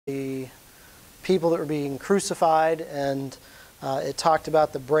the people that were being crucified, and it talked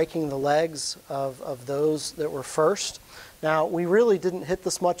about the breaking the legs of those that were first. Now, we really didn't hit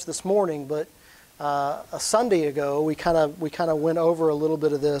this much this morning, but a Sunday ago we kind of went over a little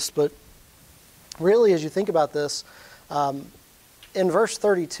bit of this. But really, as you think about this, in verse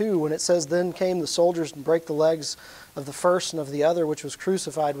 32, when it says, "Then came the soldiers and brake the legs of the first and of the other, which was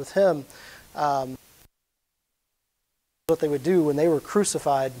crucified with him," what they would do when they were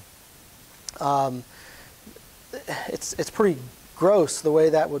crucified, it's pretty gross the way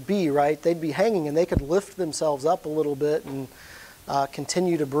that would be, right? They'd be hanging and they could lift themselves up a little bit and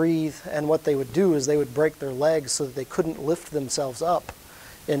continue to breathe. And what they would do is they would break their legs so that they couldn't lift themselves up,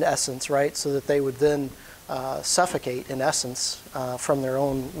 in essence, right? So that they would then suffocate, in essence, from their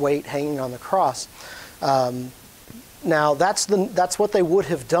own weight hanging on the cross. Now, that's what they would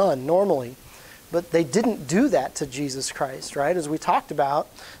have done normally. But they didn't do that to Jesus Christ, right? As we talked about,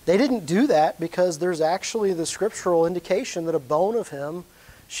 they didn't do that because there's actually the scriptural indication that a bone of him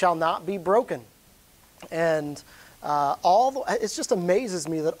shall not be broken. And it just amazes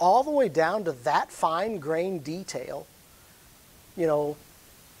me that all the way down to that fine-grained detail,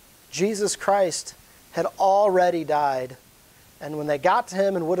 Jesus Christ had already died. And when they got to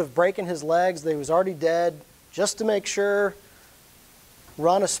him and would have broken his legs, they was already dead, just to make sure,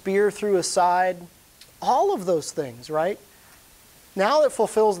 run a spear through his side, all of those things, right? Now it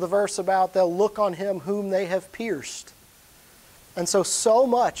fulfills the verse about they'll look on him whom they have pierced. And so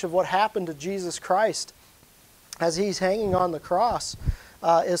much of what happened to Jesus Christ as he's hanging on the cross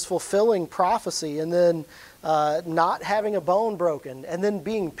is fulfilling prophecy, and then not having a bone broken, and then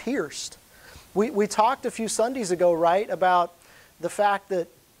being pierced. We talked a few Sundays ago, right, about the fact that,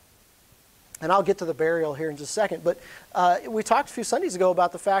 and I'll get to the burial here in just a second, but we talked a few Sundays ago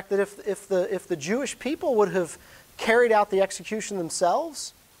about the fact that if the Jewish people would have carried out the execution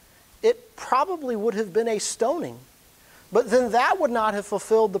themselves, it probably would have been a stoning. But then that would not have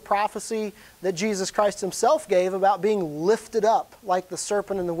fulfilled the prophecy that Jesus Christ himself gave about being lifted up like the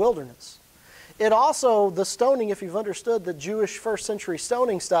serpent in the wilderness. It also, the stoning, if you've understood the Jewish first century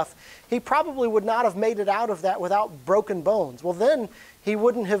stoning stuff, he probably would not have made it out of that without broken bones. Well, then he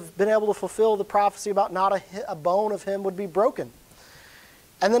wouldn't have been able to fulfill the prophecy about not a bone of him would be broken.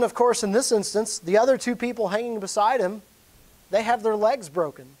 And then, of course, in this instance, the other two people hanging beside him, they have their legs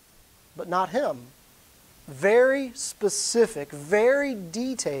broken, but not him. Very specific, very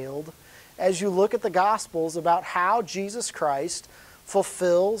detailed as you look at the Gospels about how Jesus Christ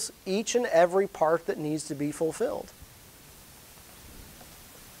fulfills each and every part that needs to be fulfilled.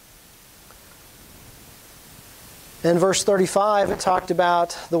 In verse 35, it talked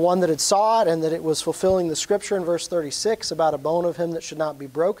about the one that had saw it and that it was fulfilling the scripture. In verse 36, about a bone of him that should not be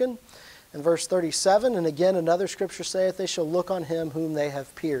broken. In verse 37, and again another scripture saith, they shall look on him whom they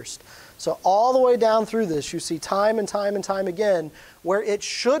have pierced. So all the way down through this, you see time and time and time again where it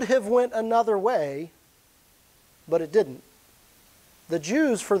should have went another way, but it didn't. The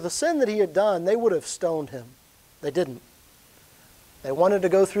Jews, for the sin that he had done, they would have stoned him. They didn't. They wanted to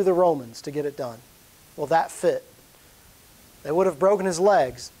go through the Romans to get it done. Well, that fit. They would have broken his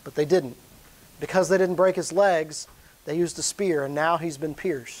legs, but they didn't. Because they didn't break his legs, they used a spear, and now he's been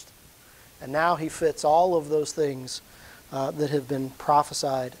pierced. And now he fits all of those things that have been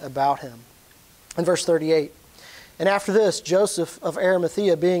prophesied about him. In verse 38, and after this, Joseph of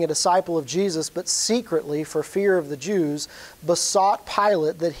Arimathea, being a disciple of Jesus, but secretly for fear of the Jews, besought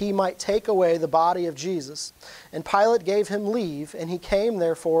Pilate that he might take away the body of Jesus. And Pilate gave him leave, and he came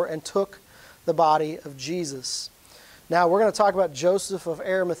therefore and took the body of Jesus. Now we're going to talk about Joseph of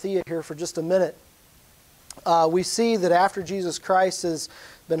Arimathea here for just a minute. We see that after Jesus Christ has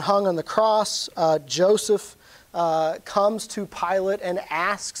been hung on the cross, Joseph comes to Pilate and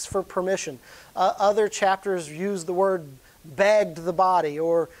asks for permission. Other chapters use the word begged the body,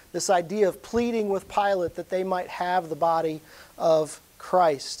 or this idea of pleading with Pilate that they might have the body of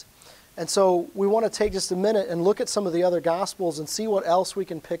Christ. And so we want to take just a minute and look at some of the other Gospels and see what else we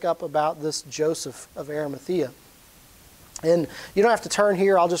can pick up about this Joseph of Arimathea. And you don't have to turn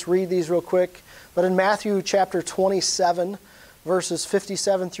here, I'll just read these real quick. But in Matthew chapter 27, verses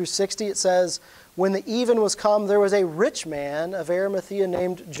 57 through 60, it says, when the even was come, there was a rich man of Arimathea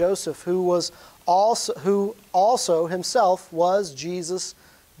named Joseph, who also himself was Jesus'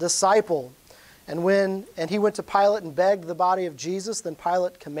 disciple. And he went to Pilate and begged the body of Jesus. Then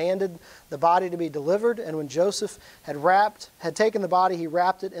Pilate commanded the body to be delivered. And when Joseph had taken the body, he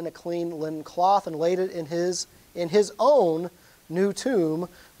wrapped it in a clean linen cloth and laid it in his own new tomb,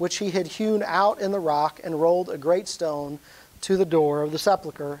 which he had hewn out in the rock, and rolled a great stone to the door of the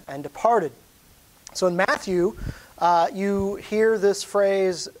sepulchre, and departed. So in Matthew, you hear this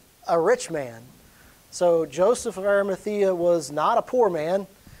phrase, a rich man. So Joseph of Arimathea was not a poor man.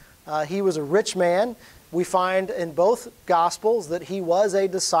 He was a rich man. We find in both Gospels that he was a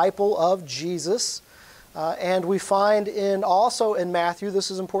disciple of Jesus. And we find also in Matthew, this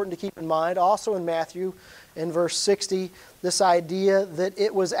is important to keep in mind, also in Matthew in verse 60, this idea that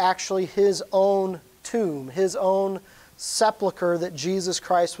it was actually his own tomb, his own sepulcher that Jesus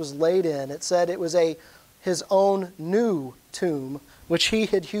Christ was laid in. It said it was his own new tomb, which he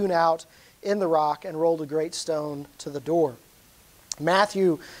had hewn out in the rock and rolled a great stone to the door.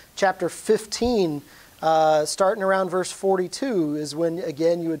 Matthew chapter 15, starting around verse 42, is when,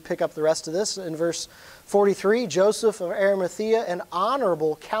 again, you would pick up the rest of this. In verse 43, Joseph of Arimathea, an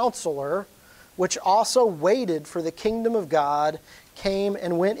honorable counselor, which also waited for the kingdom of God, came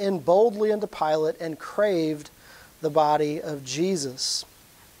and went in boldly unto Pilate and craved the body of Jesus.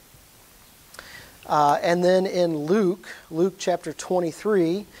 And then in Luke chapter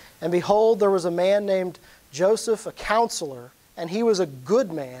 23, and behold, there was a man named Joseph, a counselor, and he was a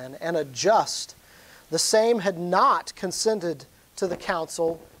good man and a just. The same had not consented to the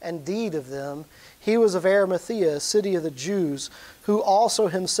counsel and deed of them. He was of Arimathea, a city of the Jews, who also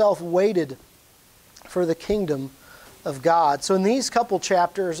himself waited for the kingdom of God. So in these couple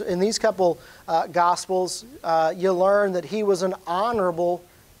chapters, in these couple Gospels, you learn that he was an honorable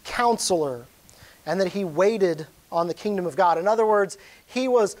counselor and that he waited on the kingdom of God. In other words, he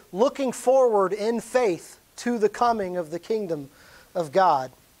was looking forward in faith to the coming of the kingdom of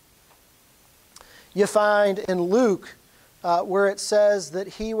God. You find in Luke where it says that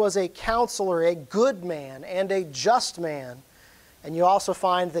he was a counselor, a good man, and a just man. And you also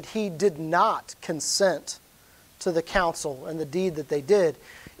find that he did not consent to the counsel and the deed that they did.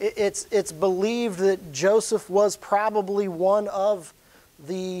 It's believed that Joseph was probably one of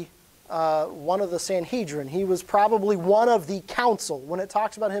the Sanhedrin. He was probably one of the council when it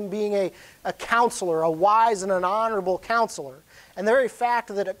talks about him being a counselor, a wise and an honorable counselor. And the very fact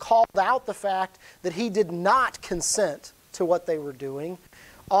that it called out the fact that he did not consent to what they were doing,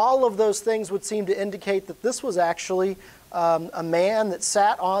 all of those things would seem to indicate that this was actually a man that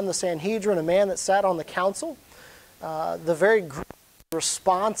sat on the Sanhedrin, a man that sat on the council, the very group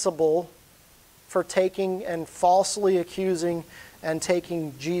responsible for taking and falsely accusing and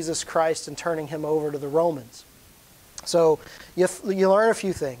taking Jesus Christ and turning him over to the Romans. So you learn a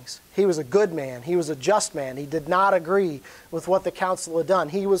few things. He was a good man. He was a just man. He did not agree with what the council had done.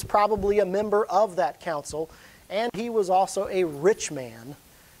 He was probably a member of that council, and he was also a rich man.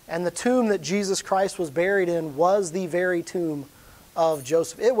 And the tomb that Jesus Christ was buried in was the very tomb of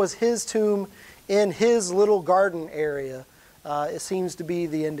Joseph. It was his tomb in his little garden area. It seems to be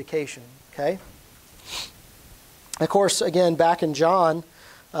the indication. Okay? Of course, again, back in John,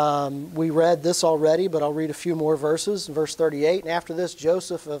 we read this already, but I'll read a few more verses. In verse 38, and after this,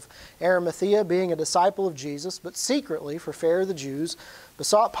 Joseph of Arimathea, being a disciple of Jesus, but secretly for fear of the Jews,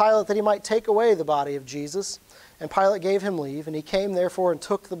 besought Pilate that he might take away the body of Jesus. And Pilate gave him leave, and he came therefore and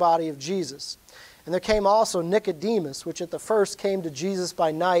took the body of Jesus. And there came also Nicodemus, which at the first came to Jesus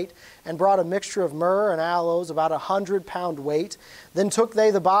by night, and brought a mixture of myrrh and aloes, about 100 pound weight. Then took they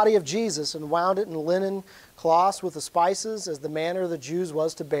the body of Jesus, and wound it in linen cloths with the spices, as the manner of the Jews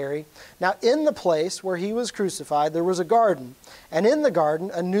was to bury. Now in the place where he was crucified there was a garden, and in the garden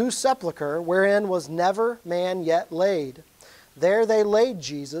a new sepulchre, wherein was never man yet laid. There they laid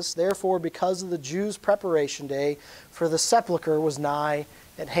Jesus, therefore because of the Jews' preparation day, for the sepulchre was nigh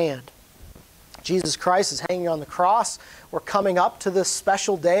at hand. Jesus Christ is hanging on the cross. We're coming up to this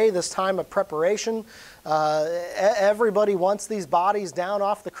special day, this time of preparation. Everybody wants these bodies down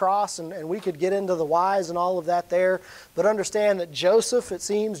off the cross, and we could get into the whys and all of that there. But understand that Joseph, it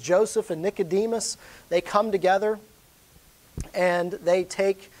seems, Joseph and Nicodemus, they come together and they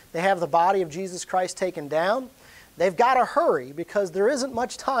have the body of Jesus Christ taken down. They've got to hurry because there isn't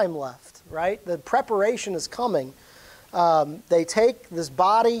much time left, right? The preparation is coming. They take this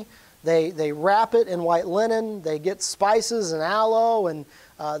body, they wrap it in white linen, they get spices and aloe, and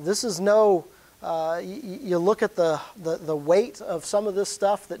this is no, you look at the weight of some of this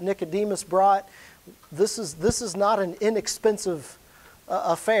stuff that Nicodemus brought. This is not an inexpensive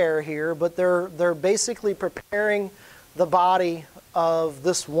affair here, but they're basically preparing the body of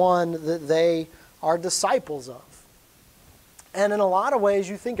this one that they are disciples of. And in a lot of ways,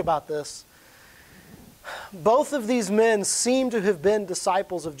 you think about this, both of these men seem to have been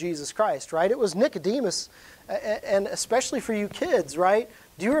disciples of Jesus Christ, right? It was Nicodemus, and especially for you kids, right?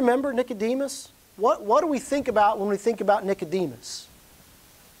 Do you remember Nicodemus? What do we think about when we think about Nicodemus?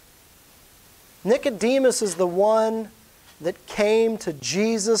 Nicodemus is the one that came to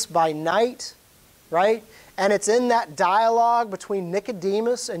Jesus by night, right? And it's in that dialogue between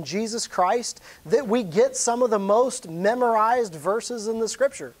Nicodemus and Jesus Christ that we get some of the most memorized verses in the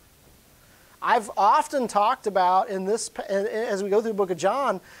Scripture. I've often talked about as we go through the book of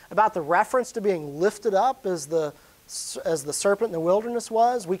John, about the reference to being lifted up as the serpent in the wilderness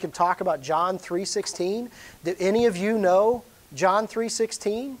was. We can talk about John 3:16. Do any of you know John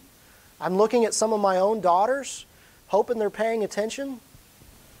 3:16? I'm looking at some of my own daughters, hoping they're paying attention.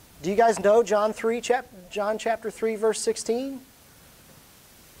 Do you guys know John chapter 3, verse 16?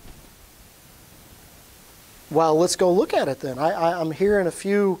 Well, let's go look at it then. I'm hearing a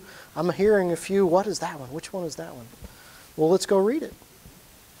few. What is that one? Which one is that one? Well, let's go read it.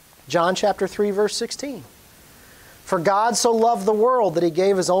 John chapter 3, verse 16. For God so loved the world that he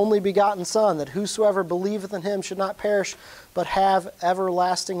gave his only begotten Son, that whosoever believeth in him should not perish, but have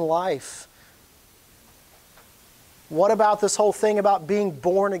everlasting life. What about this whole thing about being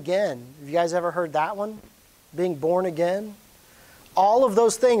born again? Have you guys ever heard that one? Being born again? All of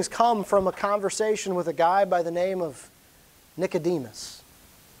those things come from a conversation with a guy by the name of Nicodemus.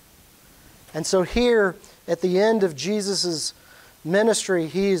 And so here, at the end of Jesus' ministry,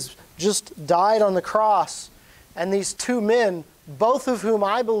 he's just died on the cross. And these two men, both of whom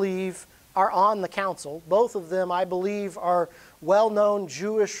I believe are on the council, both of them I believe are well-known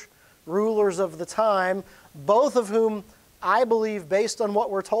Jewish rulers of the time, both of whom I believe, based on what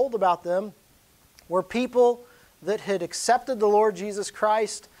we're told about them, were people that had accepted the Lord Jesus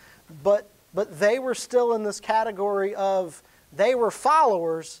Christ, but they were still in this category of, they were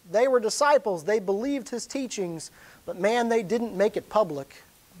followers, they were disciples, they believed his teachings, but man, they didn't make it public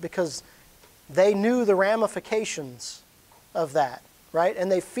because they knew the ramifications of that, right? And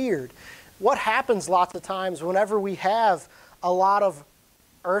they feared. What happens lots of times whenever we have a lot of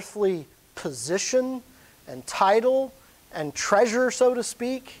earthly position and title and treasure, so to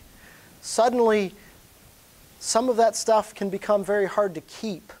speak, suddenly some of that stuff can become very hard to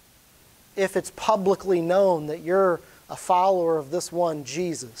keep if it's publicly known that you're a follower of this one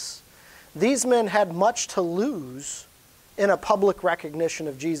Jesus. These men had much to lose in a public recognition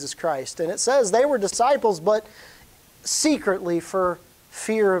of Jesus Christ. And it says they were disciples, but secretly for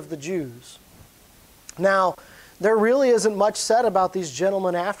fear of the Jews. Now, there really isn't much said about these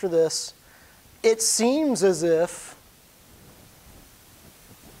gentlemen after this. It seems as if,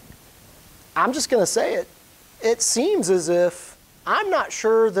 I'm just going to say it, it seems as if, I'm not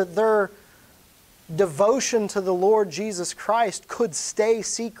sure that their devotion to the Lord Jesus Christ could stay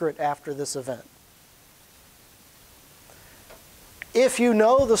secret after this event. If you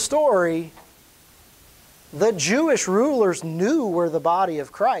know the story, the Jewish rulers knew where the body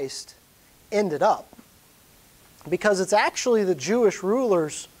of Christ ended up. Because it's actually the Jewish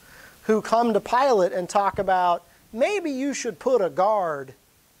rulers who come to Pilate and talk about, maybe you should put a guard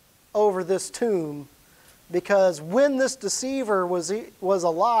over this tomb, because when this deceiver was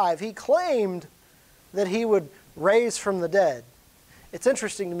alive, he claimed that he would raise from the dead. It's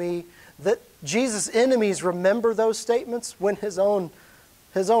interesting to me that Jesus' enemies remember those statements when his own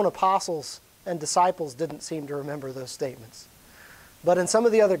apostles and disciples didn't seem to remember those statements. But in some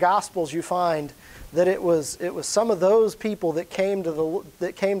of the other Gospels, you find that it was some of those people that came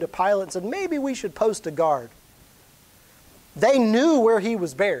to Pilate and said, maybe we should post a guard. They knew where he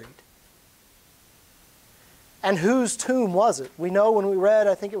was buried. And whose tomb was it? We know when we read,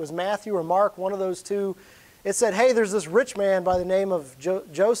 I think it was Matthew or Mark, one of those two, it said, hey, there's this rich man by the name of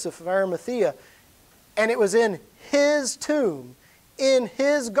Joseph of Arimathea, and it was in his tomb, in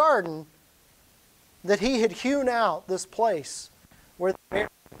his garden, that he had hewn out this place where they buried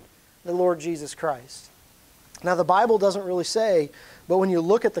the Lord Jesus Christ. Now, the Bible doesn't really say, but when you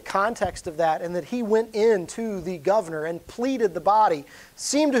look at the context of that, and that he went into the governor and pleaded the body,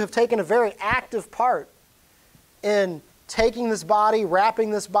 seemed to have taken a very active part in taking this body, wrapping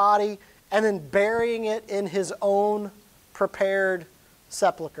this body, and then burying it in his own prepared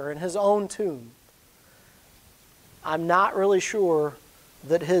sepulcher, in his own tomb. I'm not really sure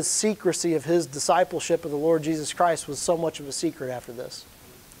that his secrecy of his discipleship of the Lord Jesus Christ was so much of a secret after this.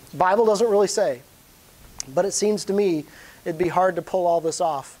 The Bible doesn't really say, but it seems to me it'd be hard to pull all this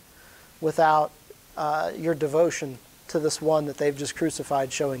off without your devotion to this one that they've just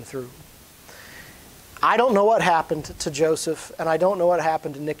crucified showing through. I don't know what happened to Joseph, and I don't know what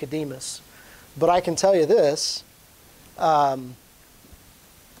happened to Nicodemus, but I can tell you this,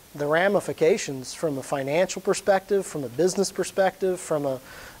 the ramifications from a financial perspective, from a business perspective, from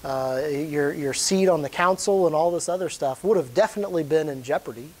your seat on the council and all this other stuff would have definitely been in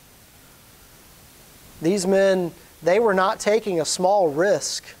jeopardy. These men, they were not taking a small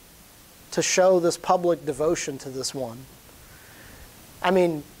risk to show this public devotion to this one. I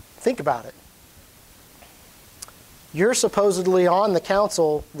mean, think about it. You're supposedly on the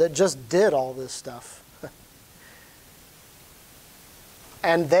council that just did all this stuff.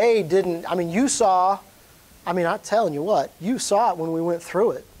 And they didn't, I mean, you saw, I mean, I'm telling you what, you saw it when we went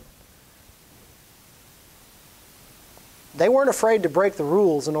through it. They weren't afraid to break the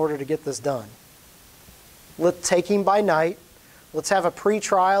rules in order to get this done. Let's take him by night. Let's have a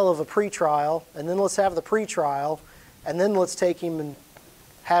pre-trial of a pre-trial, and then let's have the pre-trial, and then let's take him and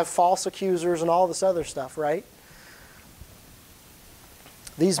have false accusers and all this other stuff, right?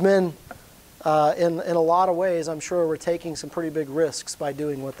 These men, in a lot of ways, I'm sure, were taking some pretty big risks by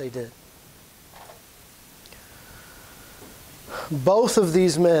doing what they did. Both of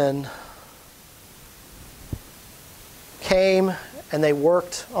these men came and they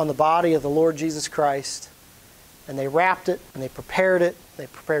worked on the body of the Lord Jesus Christ, and they wrapped it, and they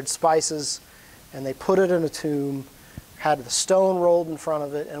prepared spices, and they put it in a tomb, had the stone rolled in front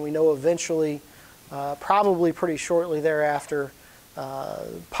of it, and we know eventually, probably pretty shortly thereafter,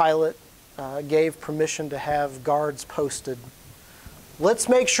 Pilate gave permission to have guards posted. Let's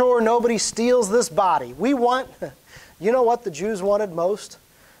make sure nobody steals this body. We want, you know what the Jews wanted most?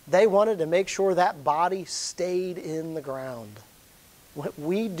 They wanted to make sure that body stayed in the ground.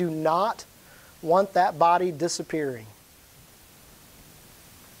 We do not want that body disappearing.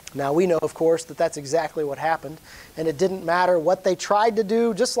 Now we know, of course, that that's exactly what happened, and it didn't matter what they tried to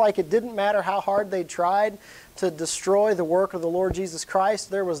do, just like it didn't matter how hard they tried to destroy the work of the Lord Jesus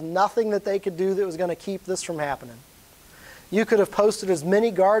Christ. There was nothing that they could do that was going to keep this from happening. You could have posted as many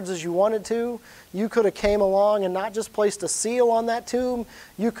guards as you wanted to. You could have came along and not just placed a seal on that tomb,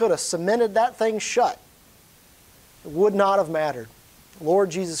 you could have cemented that thing shut. It would not have mattered.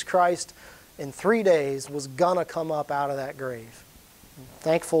 Lord Jesus Christ, in 3 days, was going to come up out of that grave. I'm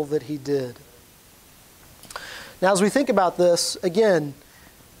thankful that he did. Now, as we think about this, again,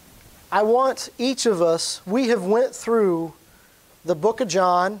 I want each of us, we have went through the book of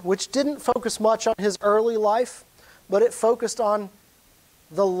John, which didn't focus much on his early life, but it focused on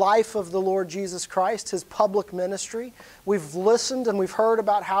the life of the Lord Jesus Christ, his public ministry. We've listened and we've heard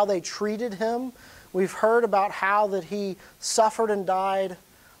about how they treated him. We've heard about how that he suffered and died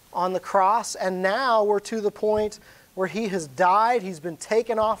on the cross, and now we're to the point where he has died, he's been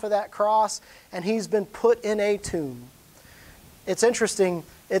taken off of that cross, and he's been put in a tomb. It's interesting,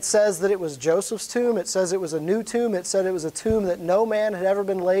 it says that it was Joseph's tomb, it says it was a new tomb, it said it was a tomb that no man had ever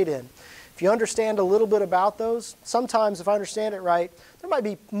been laid in. If you understand a little bit about those, sometimes if I understand it right, there might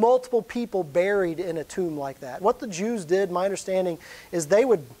be multiple people buried in a tomb like that. What the Jews did, my understanding, is they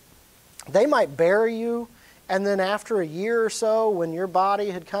might bury you, and then after a year or so, when your body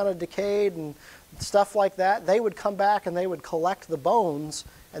had kind of decayed and stuff like that, they would come back and they would collect the bones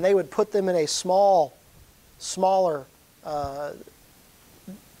and they would put them in a smaller, I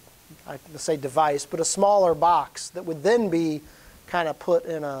say device, but a smaller box that would then be kind of put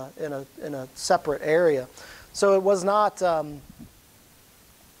in a separate area. So it was not,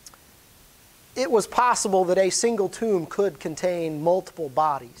 it was possible that a single tomb could contain multiple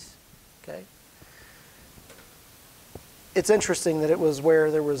bodies. Okay? It's interesting that it was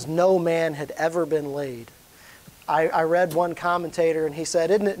where there was no man had ever been laid. I read one commentator and he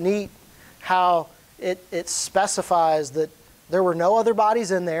said, isn't it neat how it specifies that there were no other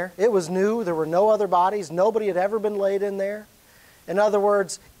bodies in there. It was new. There were no other bodies. Nobody had ever been laid in there. In other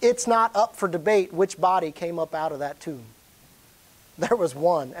words, it's not up for debate which body came up out of that tomb. There was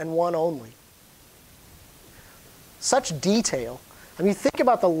one and one only. Such detail. I mean, think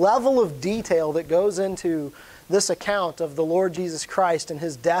about the level of detail that goes into this account of the Lord Jesus Christ and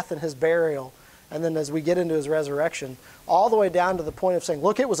his death and his burial, and then as we get into his resurrection, all the way down to the point of saying,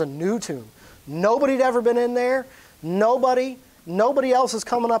 look, it was a new tomb. Nobody had ever been in there. Nobody else is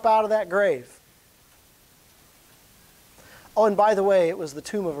coming up out of that grave. Oh, and by the way, it was the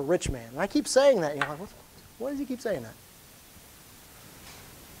tomb of a rich man. And I keep saying that. You're like, why does he keep saying that?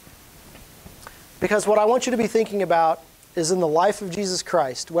 Because what I want you to be thinking about is in the life of Jesus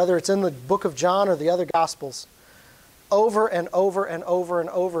Christ, whether it's in the book of John or the other Gospels, over and over and over and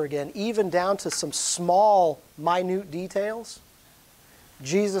over again, even down to some small, minute details,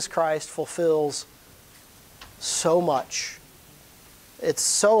 Jesus Christ fulfills so much. It's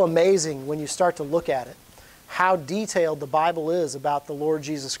so amazing when you start to look at it, how detailed the Bible is about the Lord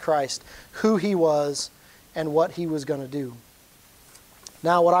Jesus Christ, who he was, and what he was going to do.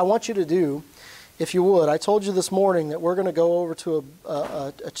 Now, what I want you to do, if you would, I told you this morning that we're going to go over to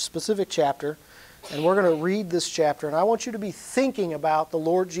a specific chapter, and we're going to read this chapter, and I want you to be thinking about the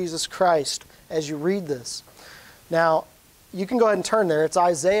Lord Jesus Christ as you read this. Now, you can go ahead and turn there. It's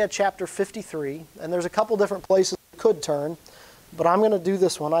Isaiah chapter 53, and there's a couple different places you could turn, but I'm going to do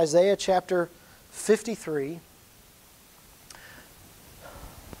this one, Isaiah chapter 53.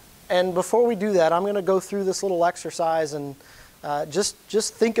 And before we do that, I'm going to go through this little exercise and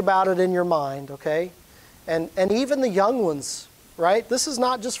just think about it in your mind, okay? And even the young ones, right? This is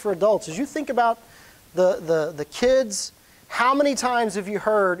not just for adults. As you think about the kids, how many times have you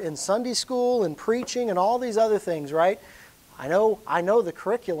heard in Sunday school and preaching and all these other things, right? I know the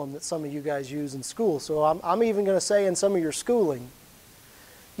curriculum that some of you guys use in school, so I'm even going to say in some of your schooling.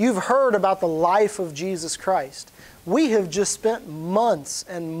 You've heard about the life of Jesus Christ. We have just spent months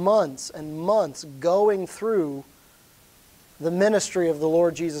and months and months going through the ministry of the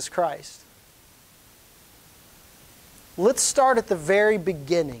Lord Jesus Christ. Let's start at the very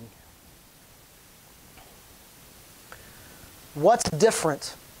beginning. What's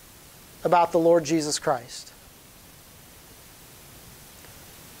different about the Lord Jesus Christ?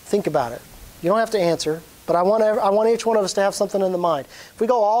 Think about it. You don't have to answer, but I want each one of us to have something in the mind. If we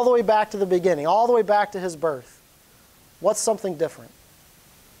go all the way back to the beginning, all the way back to His birth, what's something different?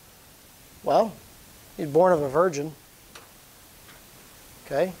 Well, He's born of a virgin.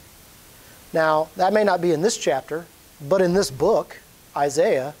 Okay? Now, that may not be in this chapter, but in this book,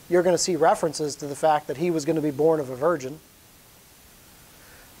 Isaiah, you're going to see references to the fact that He was going to be born of a virgin.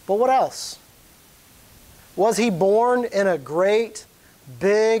 But what else? Was He born in a great,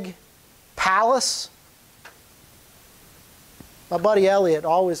 big palace? My buddy Elliot,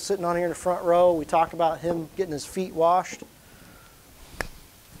 always sitting on here in the front row, we talk about him getting his feet washed.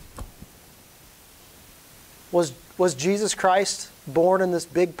 Was Jesus Christ born in this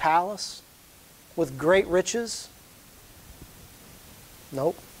big palace with great riches?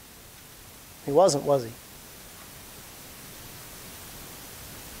 Nope. He wasn't, was he?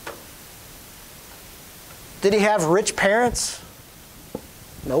 Did He have rich parents?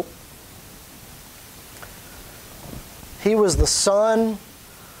 Nope. He was the son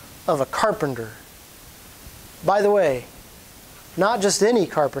of a carpenter. By the way, not just any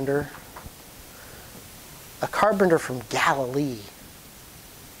carpenter, a carpenter from Galilee.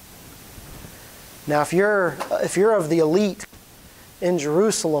 Now, if you're of the elite in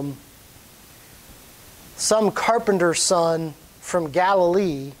Jerusalem, some carpenter's son from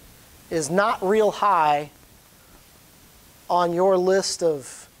Galilee is not real high on your list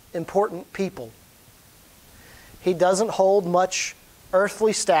of important people. He doesn't hold much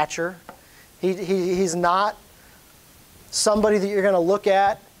earthly stature. He's not somebody that you're going to look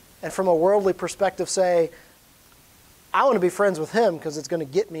at and from a worldly perspective say, I want to be friends with him because it's going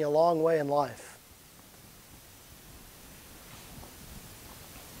to get me a long way in life.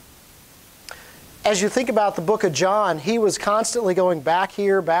 As you think about the book of John, he was constantly going back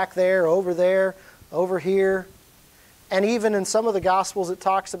here, back there, over here. And even in some of the Gospels it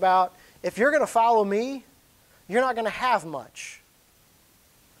talks about, if you're going to follow me, you're not going to have much.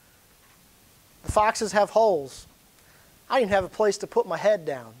 The foxes have holes. I didn't have a place to put my head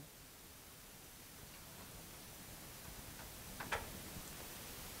down.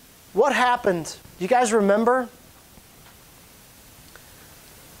 What happened? Do you guys remember?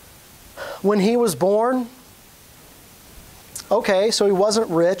 When he was born, okay, so he wasn't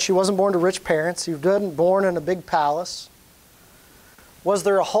rich. He wasn't born to rich parents. He wasn't born in a big palace. Was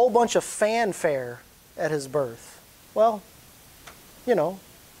there a whole bunch of fanfare at his birth? Well, you know,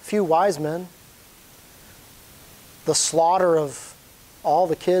 a few wise men. The slaughter of all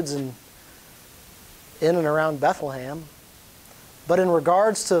the kids in and around Bethlehem. But in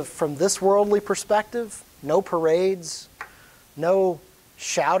regards to, from this worldly perspective, no parades, no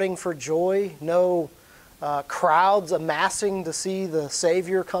shouting for joy, no crowds amassing to see the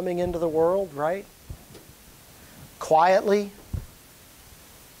Savior coming into the world, right? Quietly,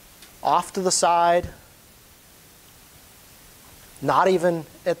 off to the side, not even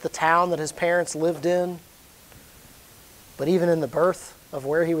at the town that his parents lived in, but even in the birth of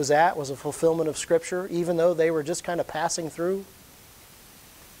where he was at was a fulfillment of Scripture, even though they were just kind of passing through.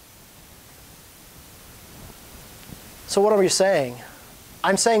 So what are we saying?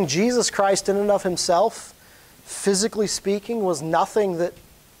 I'm saying Jesus Christ in and of himself, physically speaking, was nothing that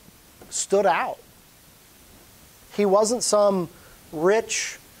stood out. He wasn't some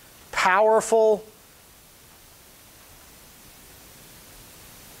rich, powerful,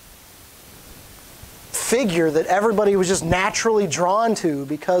 figure that everybody was just naturally drawn to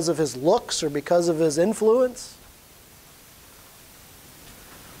because of his looks or because of his influence.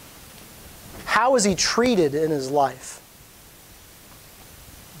 How was he treated in his life?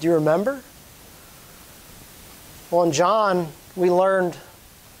 Do you remember? Well, in John, we learned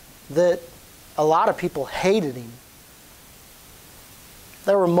that a lot of people hated him.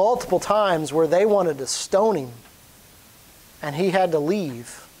 There were multiple times where they wanted to stone him, and he had to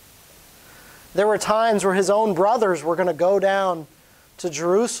leave. There were times where his own brothers were going to go down to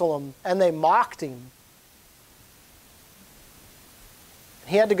Jerusalem, and they mocked him.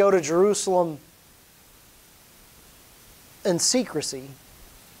 He had to go to Jerusalem in secrecy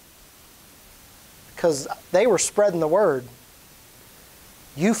because they were spreading the word.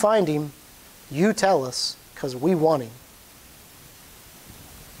 You find him, you tell us, because we want him.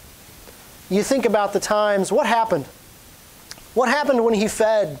 You think about the times, what happened? What happened when he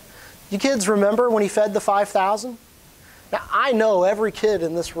fed? You kids remember when he fed the 5,000? Now, I know every kid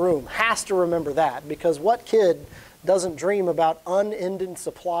in this room has to remember that, because what kid doesn't dream about unending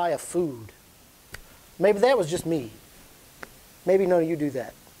supply of food? Maybe that was just me. Maybe none of you do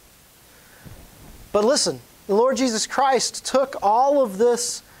that. But listen, the Lord Jesus Christ took all of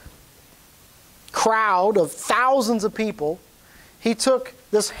this crowd of thousands of people, he took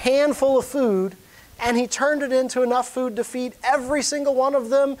this handful of food, and he turned it into enough food to feed every single one of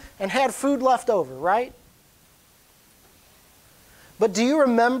them and had food left over, right? But do you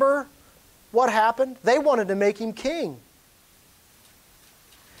remember what happened? They wanted to make him king.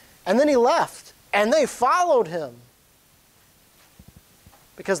 And then he left, and they followed him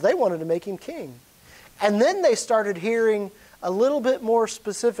because they wanted to make him king. And then they started hearing a little bit more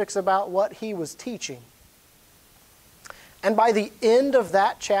specifics about what he was teaching. And by the end of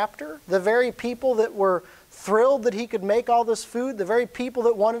that chapter, the very people that were thrilled that he could make all this food, the very people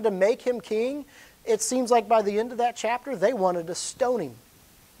that wanted to make him king, it seems like by the end of that chapter, they wanted to stone him.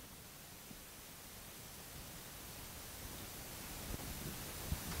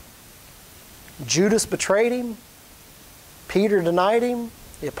 Judas betrayed him. Peter denied him.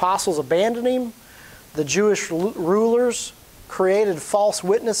 The apostles abandoned him. The Jewish rulers created false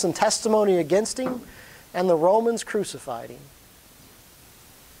witness and testimony against him. And the Romans crucified him.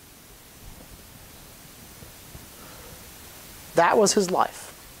 That was his life.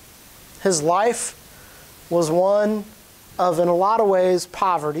 His life was one of, in a lot of ways,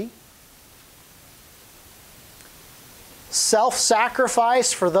 poverty,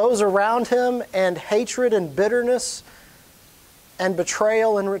 self-sacrifice for those around him, and hatred and bitterness and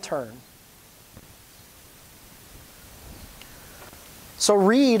betrayal in return. So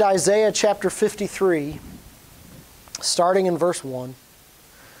read Isaiah chapter 53, starting in verse 1.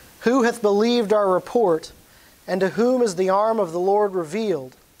 Who hath believed our report, and to whom is the arm of the Lord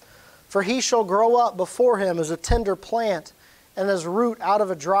revealed? For he shall grow up before him as a tender plant, and as root out of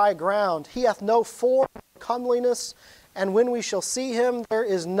a dry ground. He hath no form or comeliness, and when we shall see him, there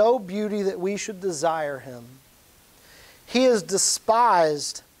is no beauty that we should desire him. He is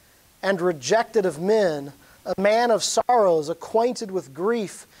despised and rejected of men, a man of sorrows, acquainted with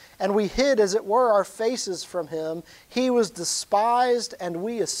grief, and we hid, as it were, our faces from him. He was despised, and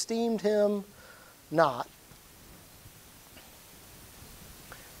we esteemed him not.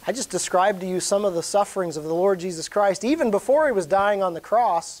 I just described to you some of the sufferings of the Lord Jesus Christ, even before he was dying on the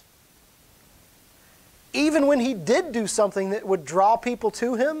cross. Even when he did do something that would draw people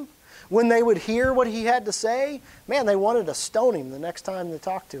to him, when they would hear what he had to say, man, they wanted to stone him the next time they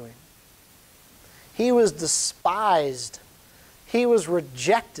talked to him. He was despised. He was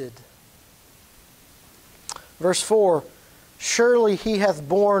rejected. Verse 4, surely he hath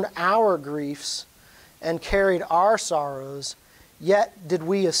borne our griefs and carried our sorrows, yet did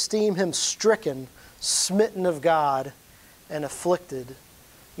we esteem him stricken, smitten of God, and afflicted.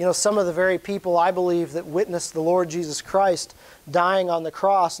 You know, some of the very people, I believe, that witnessed the Lord Jesus Christ dying on the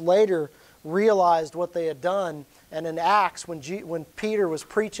cross later realized what they had done. And in Acts, when Peter was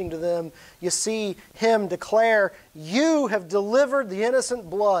preaching to them, you see him declare, you have delivered the innocent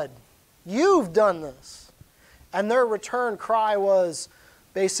blood. You've done this. And their return cry was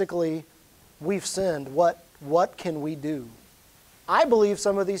basically, we've sinned. What can we do? I believe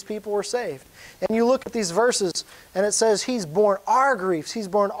some of these people were saved. And you look at these verses, and it says, he's borne our griefs, he's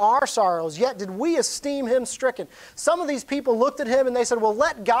borne our sorrows, yet did we esteem him stricken. Some of these people looked at him and they said, well,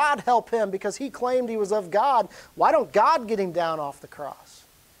 let God help him because he claimed he was of God. Why don't God get him down off the cross?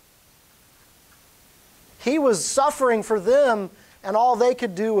 He was suffering for them, and all they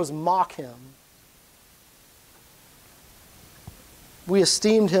could do was mock him. We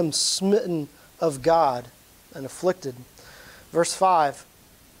esteemed him smitten of God and afflicted. Verse 5,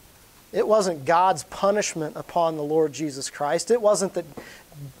 it wasn't God's punishment upon the Lord Jesus Christ. It wasn't that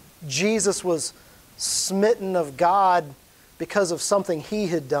Jesus was smitten of God because of something he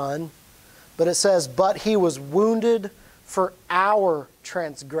had done. But it says, but he was wounded for our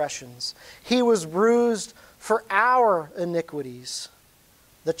transgressions. He was bruised for our iniquities.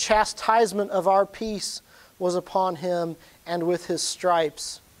 The chastisement of our peace was upon him, and with his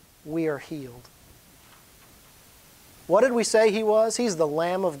stripes we are healed. What did we say he was? He's the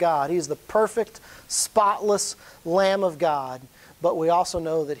Lamb of God. He's the perfect, spotless Lamb of God. but we also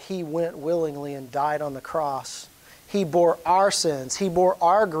know that he went willingly and died on the cross. He bore our sins. He bore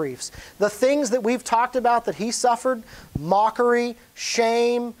our griefs. The things that we've talked about that he suffered, mockery,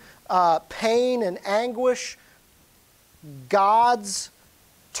 shame, pain and anguish, God's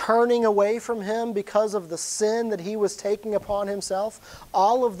turning away from him because of the sin that he was taking upon himself,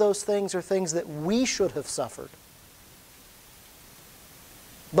 all of those things are things that we should have suffered.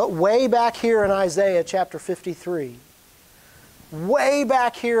 But way back here in Isaiah chapter 53, way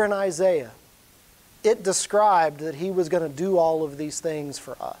back here in Isaiah, it described that he was going to do all of these things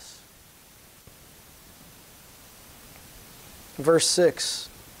for us. Verse 6,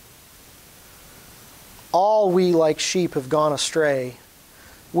 all we like sheep have gone astray.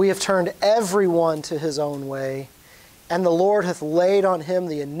 We have turned everyone to his own way, and the Lord hath laid on him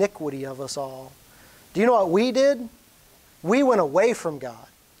the iniquity of us all. Do you know what we did? We went away from God.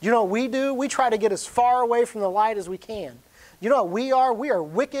 You know what we do? We try to get as far away from the light as we can. You know what we are? We are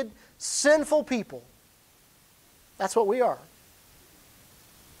wicked, sinful people. That's what we are.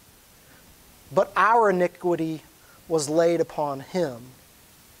 But our iniquity was laid upon him.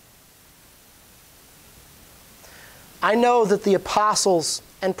 I know that the apostles,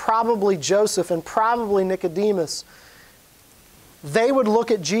 and probably Joseph, and probably Nicodemus, they would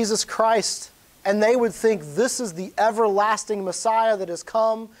look at Jesus Christ and they would think this is the everlasting Messiah that has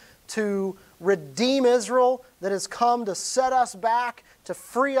come to redeem Israel, that has come to set us back, to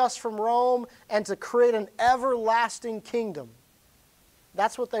free us from Rome, and to create an everlasting kingdom.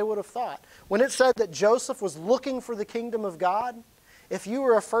 That's what they would have thought. When it said that Joseph was looking for the kingdom of God, if you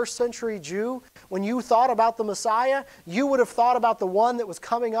were a first century Jew, when you thought about the Messiah, you would have thought about the one that was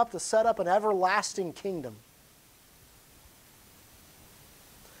coming up to set up an everlasting kingdom.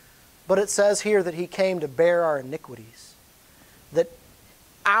 But it says here that he came to bear our iniquities, that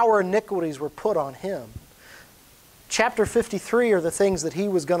our iniquities were put on him. Chapter 53 are the things that he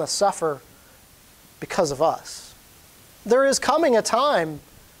was going to suffer because of us. There is coming a time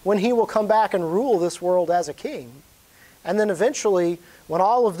when he will come back and rule this world as a king. And then eventually, when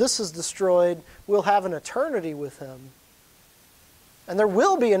all of this is destroyed, we'll have an eternity with him. And there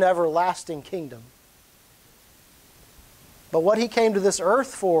will be an everlasting kingdom. But what he came to this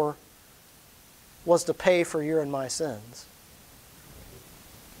earth for was to pay for your and my sins.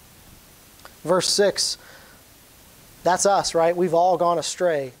 Verse 6, that's us, right? We've all gone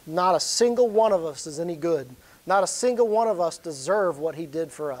astray. Not a single one of us is any good. Not a single one of us deserve what he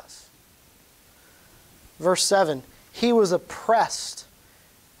did for us. Verse 7, he was oppressed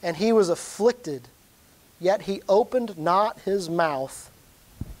and he was afflicted, yet he opened not his mouth.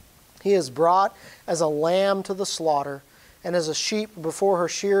 He is brought as a lamb to the slaughter, and as a sheep before her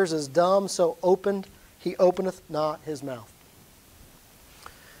shears is dumb, so he openeth not his mouth.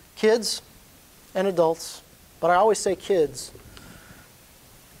 Kids and adults, but I always say kids.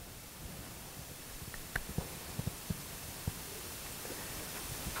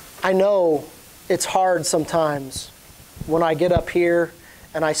 I know it's hard sometimes when I get up here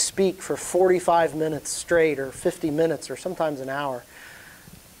and I speak for 45 minutes straight, or 50 minutes, or sometimes an hour.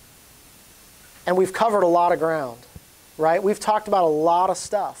 And we've covered a lot of ground, right? We've talked about a lot of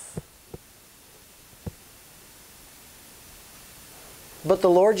stuff. But the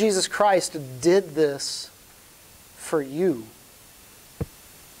Lord Jesus Christ did this for you.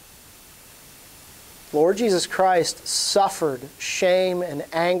 Lord Jesus Christ suffered shame and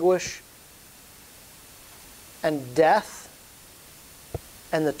anguish and death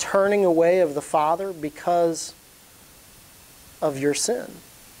and the turning away of the Father because of your sin.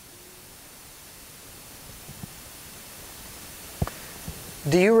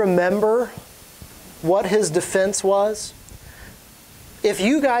 Do you remember what his defense was? If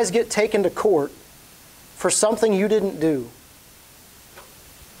you guys get taken to court for something you didn't do,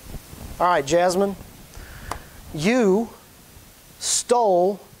 all right, Jasmine, you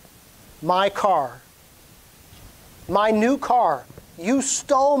stole my car, my new car. You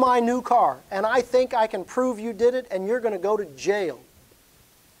stole my new car, and I think I can prove you did it, and you're going to go to jail.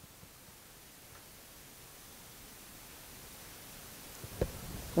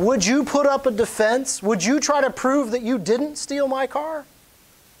 Would you put up a defense? Would you try to prove that you didn't steal my car?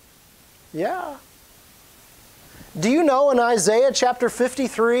 Yeah. Do you know in Isaiah chapter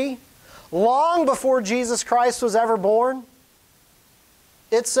 53, long before Jesus Christ was ever born,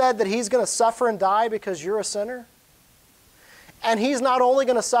 it said that he's going to suffer and die because you're a sinner? And he's not only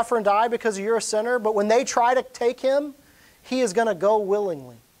going to suffer and die because you're a sinner, but when they try to take him, he is going to go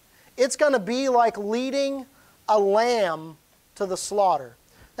willingly. It's going to be like leading a lamb to the slaughter.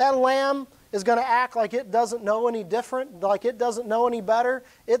 That lamb is going to act like it doesn't know any different, like it doesn't know any better.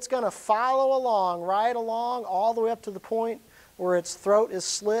 It's going to follow along, right along, all the way up to the point where its throat is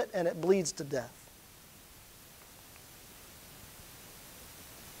slit and it bleeds to death.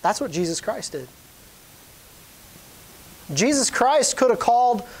 That's what Jesus Christ did. Jesus Christ could have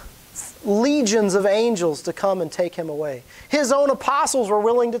called legions of angels to come and take him away. His own apostles were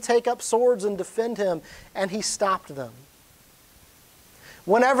willing to take up swords and defend him, and he stopped them.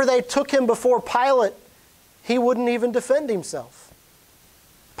 Whenever they took him before Pilate, he wouldn't even defend himself.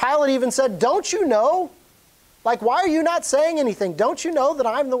 Pilate even said, "Don't you know? Like, why are you not saying anything? Don't you know that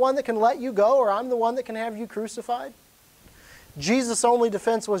I'm the one that can let you go, or I'm the one that can have you crucified?" Jesus' only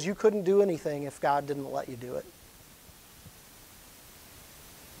defense was, you couldn't do anything if God didn't let you do it.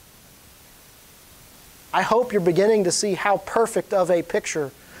 I hope you're beginning to see how perfect of a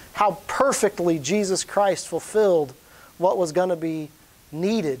picture, how perfectly Jesus Christ fulfilled what was going to be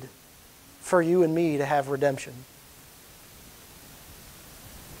needed for you and me to have redemption.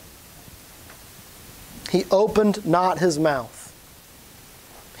 He opened not his mouth.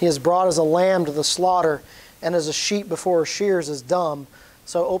 He is brought as a lamb to the slaughter, and as a sheep before her shears is dumb,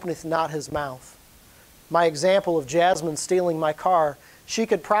 so openeth not his mouth. My example of Jasmine stealing my car, she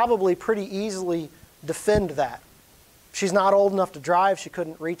could probably pretty easily defend that. She's not old enough to drive. She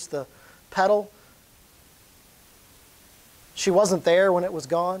couldn't reach the pedal. She wasn't there when it was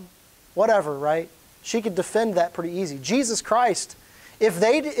gone. Whatever, right? She could defend that pretty easy. Jesus Christ,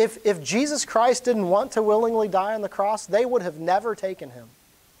 if Jesus Christ didn't want to willingly die on the cross, they would have never taken him.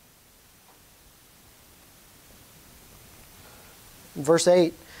 In verse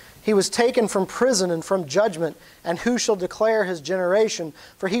 8, he was taken from prison and from judgment, and who shall declare his generation?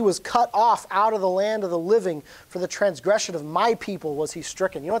 For he was cut off out of the land of the living. For the transgression of my people was he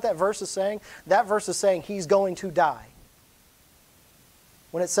stricken. You know what that verse is saying? That verse is saying he's going to die.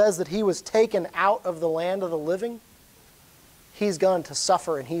 When it says that he was taken out of the land of the living, he's going to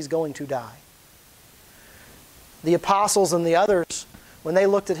suffer and he's going to die. The apostles and the others, when they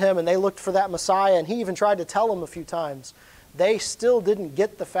looked at him and they looked for that Messiah, and he even tried to tell them a few times, they still didn't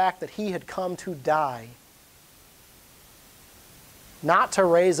get the fact that he had come to die. Not to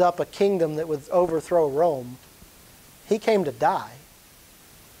raise up a kingdom that would overthrow Rome. He came to die.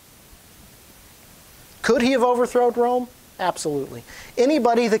 Could he have overthrown Rome? Absolutely.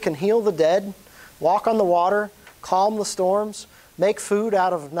 Anybody that can heal the dead, walk on the water, calm the storms, make food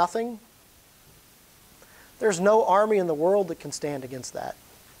out of nothing, there's no army in the world that can stand against that.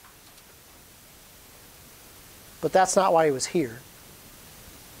 But that's not why he was here.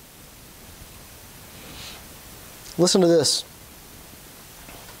 Listen to this.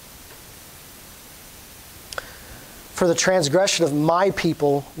 For the transgression of my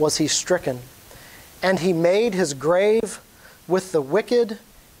people was he stricken, and he made his grave with the wicked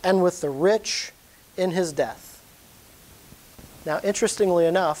and with the rich in his death. Now, interestingly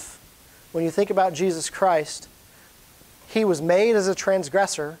enough, when you think about Jesus Christ, he was made as a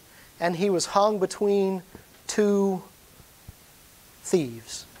transgressor, and he was hung between two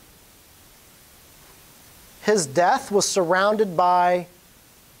thieves. His death was surrounded by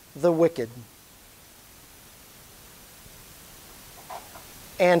the wicked.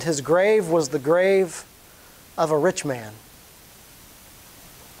 And his grave was the grave of a rich man.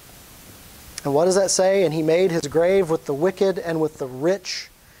 And what does that say? And he made his grave with the wicked and with the rich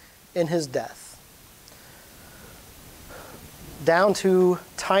in his death. Down to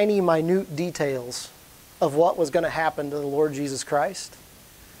tiny, minute details of what was going to happen to the Lord Jesus Christ,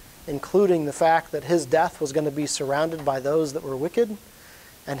 including the fact that his death was going to be surrounded by those that were wicked,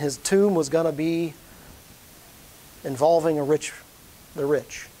 and his tomb was going to be involving the rich.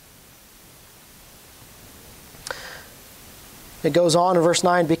 It goes on in verse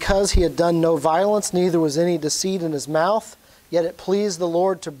 9, because he had done no violence, neither was any deceit in his mouth, yet it pleased the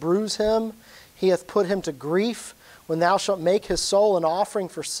Lord to bruise him. He hath put him to grief. When thou shalt make his soul an offering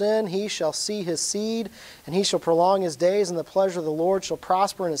for sin, he shall see his seed, and he shall prolong his days, and the pleasure of the Lord shall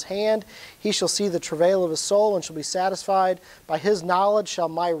prosper in his hand. He shall see the travail of his soul, and shall be satisfied. By his knowledge shall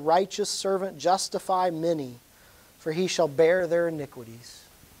my righteous servant justify many, for he shall bear their iniquities.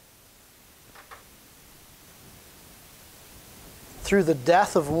 Through the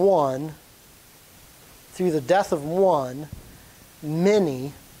death of one,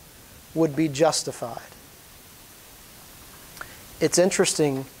 many would be justified. It's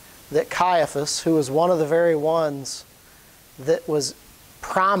interesting that Caiaphas, who was one of the very ones that was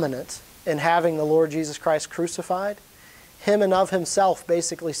prominent in having the Lord Jesus Christ crucified, him and of himself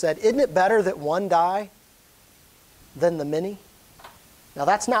basically said, isn't it better that one die than the many? Now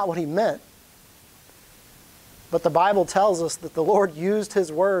that's not what he meant. But the Bible tells us that the Lord used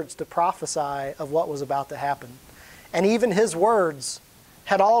his words to prophesy of what was about to happen. And even his words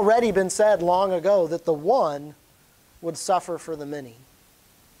had already been said long ago that the one would suffer for the many.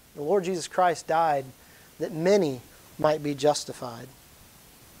 The Lord Jesus Christ died that many might be justified.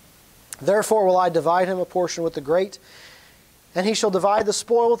 Therefore will I divide him a portion with the great, and he shall divide the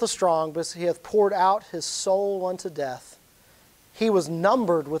spoil with the strong, because he hath poured out his soul unto death. He was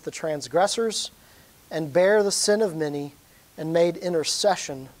numbered with the transgressors, and bare the sin of many, and made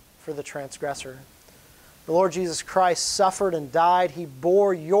intercession for the transgressor. The Lord Jesus Christ suffered and died. He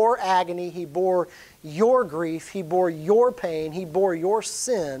bore your agony. He bore your grief. He bore your pain. He bore your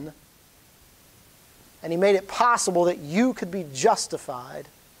sin. And He made it possible that you could be justified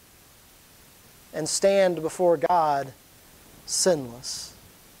and stand before God sinless,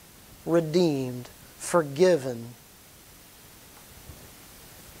 redeemed, forgiven.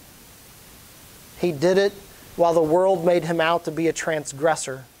 He did it while the world made Him out to be a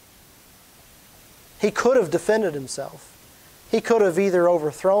transgressor. He could have defended Himself. He could have either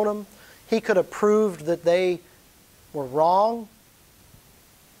overthrown them. He could have proved that they were wrong.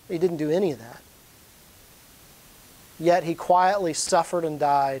 He didn't do any of that. Yet He quietly suffered and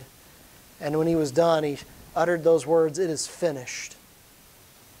died. And when He was done, He uttered those words, "It is finished."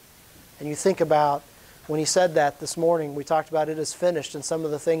 And you think about when He said that this morning, we talked about "it is finished" and some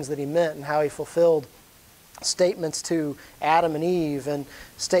of the things that He meant and how He fulfilled statements to Adam and Eve and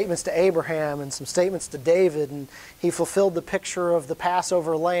statements to Abraham and some statements to David, and He fulfilled the picture of the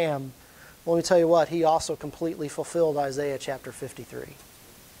Passover lamb. Well, let me tell you what, He also completely fulfilled Isaiah chapter 53.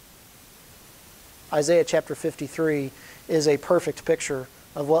 Isaiah chapter 53 is a perfect picture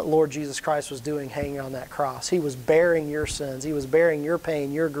of what Lord Jesus Christ was doing hanging on that cross. He was bearing your sins. He was bearing your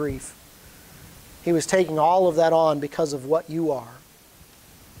pain, your grief. He was taking all of that on because of what you are.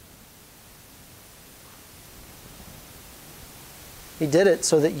 He did it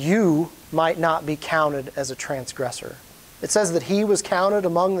so that you might not be counted as a transgressor. It says that He was counted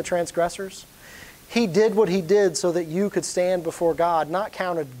among the transgressors. He did what He did so that you could stand before God, not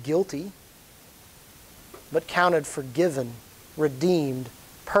counted guilty, but counted forgiven, redeemed,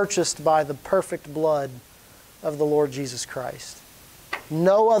 purchased by the perfect blood of the Lord Jesus Christ.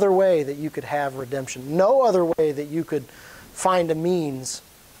 No other way that you could have redemption. No other way that you could find a means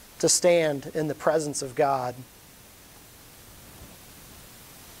to stand in the presence of God.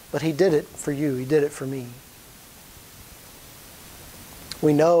 But He did it for you. He did it for me.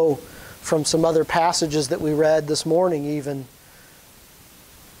 We know from some other passages that we read this morning even,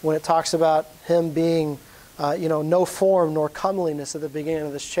 when it talks about Him being no form nor comeliness at the beginning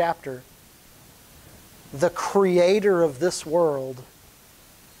of this chapter. The Creator of this world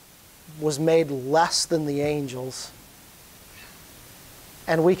was made less than the angels.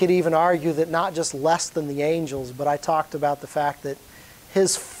 And we could even argue that not just less than the angels, but I talked about the fact that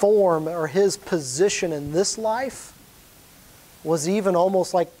His form or His position in this life was even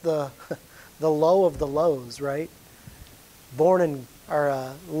almost like the low of the lows, right?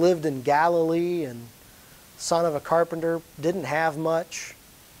 Lived in Galilee and son of a carpenter, didn't have much.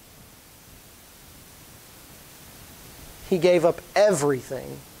 He gave up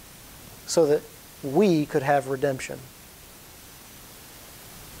everything so that we could have redemption.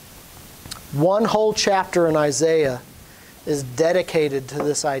 One whole chapter in Isaiah is dedicated to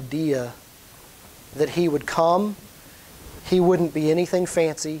this idea that He would come. He wouldn't be anything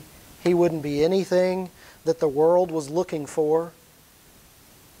fancy. He wouldn't be anything that the world was looking for.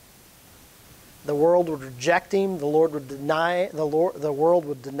 The world would reject Him. The world would deny Him.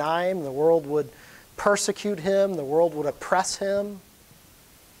 The world would persecute Him. The world would oppress Him.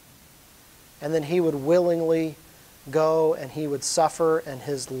 And then He would willingly go and He would suffer, and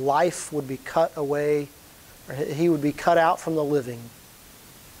His life would be cut away, or He would be cut out from the living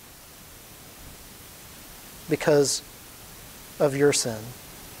because of your sin.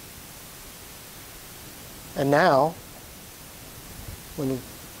 And now, when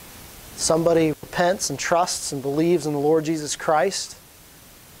somebody repents and trusts and believes in the Lord Jesus Christ,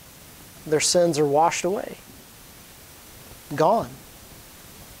 their sins are washed away, gone.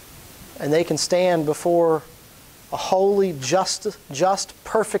 And they can stand before a holy, just,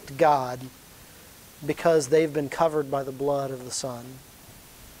 perfect God because they've been covered by the blood of the Son.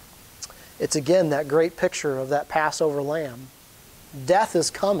 It's again that great picture of that Passover lamb. Death is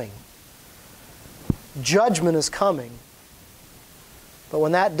coming. Judgment is coming. But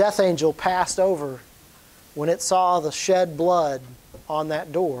when that death angel passed over, when it saw the shed blood on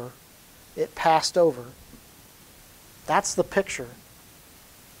that door, it passed over. That's the picture.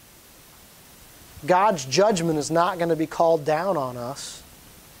 God's judgment is not going to be called down on us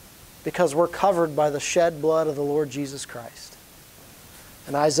because we're covered by the shed blood of the Lord Jesus Christ.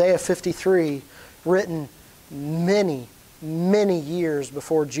 And Isaiah 53, written many, many years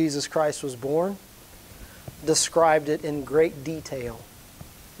before Jesus Christ was born, described it in great detail,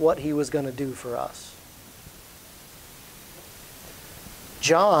 what he was going to do for us.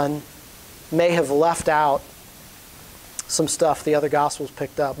 John may have left out some stuff the other Gospels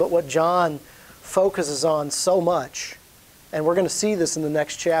picked up, but what John focuses on so much, and we're going to see this in the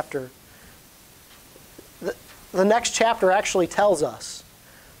next chapter, the next chapter actually tells us,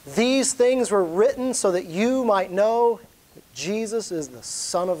 these things were written so that you might know that Jesus is the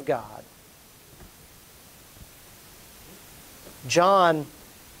Son of God. John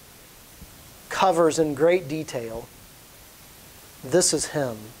covers in great detail, this is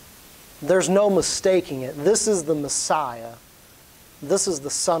Him. There's no mistaking it. This is the Messiah. This is the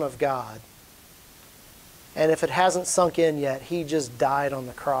Son of God. And if it hasn't sunk in yet, He just died on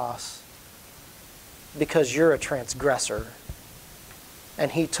the cross because you're a transgressor,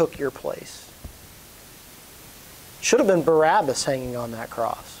 and He took your place. Should have been Barabbas hanging on that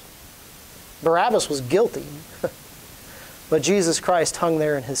cross. Barabbas was guilty, but Jesus Christ hung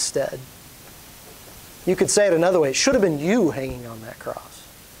there in His stead. You could say it another way. It should have been you hanging on that cross,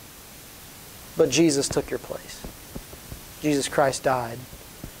 but Jesus took your place. Jesus Christ died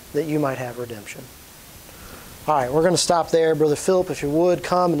that you might have redemption. All right, we're going to stop there. Brother Philip, if you would,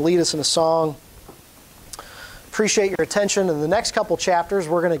 come and lead us in a song. Appreciate your attention. In the next couple chapters,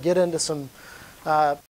 we're going to get into some